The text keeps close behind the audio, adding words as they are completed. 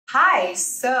Hi,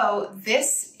 so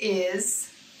this is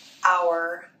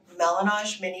our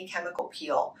Melanage Mini Chemical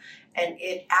Peel, and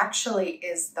it actually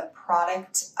is the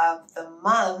product of the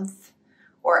month,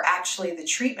 or actually the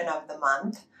treatment of the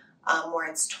month, where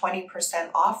it's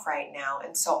 20% off right now.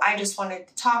 And so I just wanted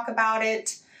to talk about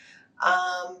it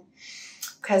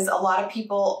because a lot of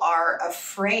people are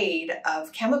afraid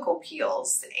of chemical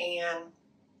peels, and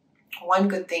one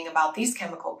good thing about these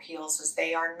chemical peels is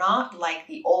they are not like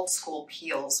the old school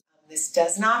peels. This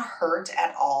does not hurt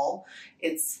at all.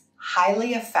 It's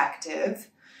highly effective,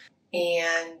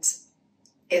 and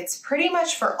it's pretty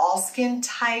much for all skin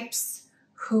types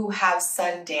who have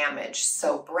sun damage.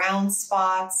 So brown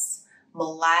spots,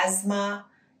 melasma,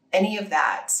 any of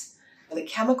that. The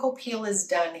chemical peel is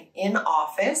done in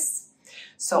office.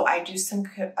 So I do some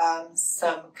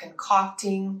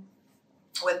concocting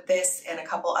with this and a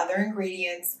couple other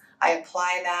ingredients. I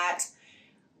apply that,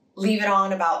 leave it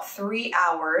on about 3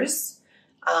 hours.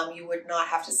 You would not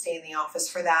have to stay in the office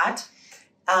for that.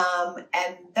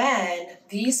 And then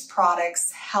these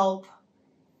products help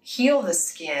heal the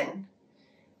skin.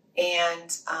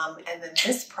 And then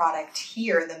this product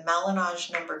here, the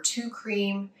Melanage #2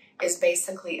 cream, is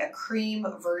basically a cream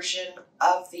version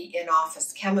of the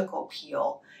in-office chemical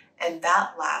peel. And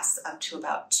that lasts up to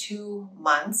about 2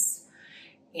 months.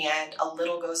 And a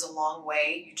little goes a long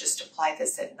way. You just apply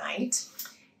this at night.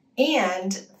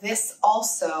 And this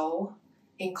also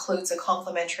includes a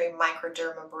complimentary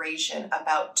microdermabrasion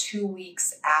about 2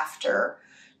 weeks after,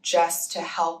 just to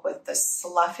help with the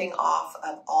sloughing off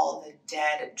of all the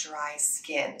dead, dry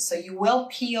skin. So you will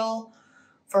peel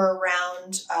for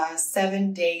around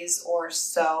 7 days or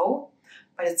so,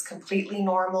 but it's completely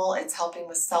normal. It's helping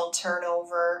with cell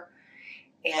turnover,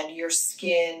 and your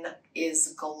skin is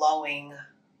glowing.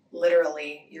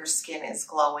 Literally, your skin is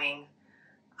glowing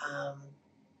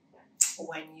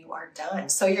when you are done.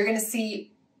 So you're going to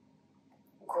see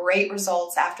great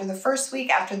results after the first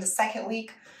week, after the second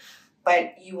week,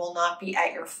 but you will not be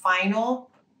at your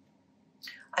final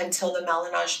until the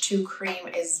Melanage 2 cream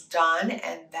is done,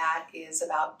 and that is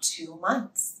about 2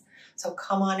 months. So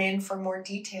come on in for more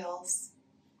details.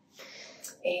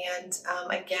 And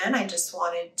again, I just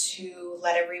wanted to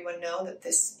let everyone know that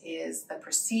this is the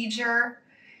procedure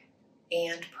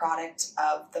and product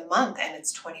of the month, and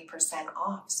it's 20%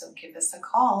 off. So give us a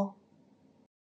call.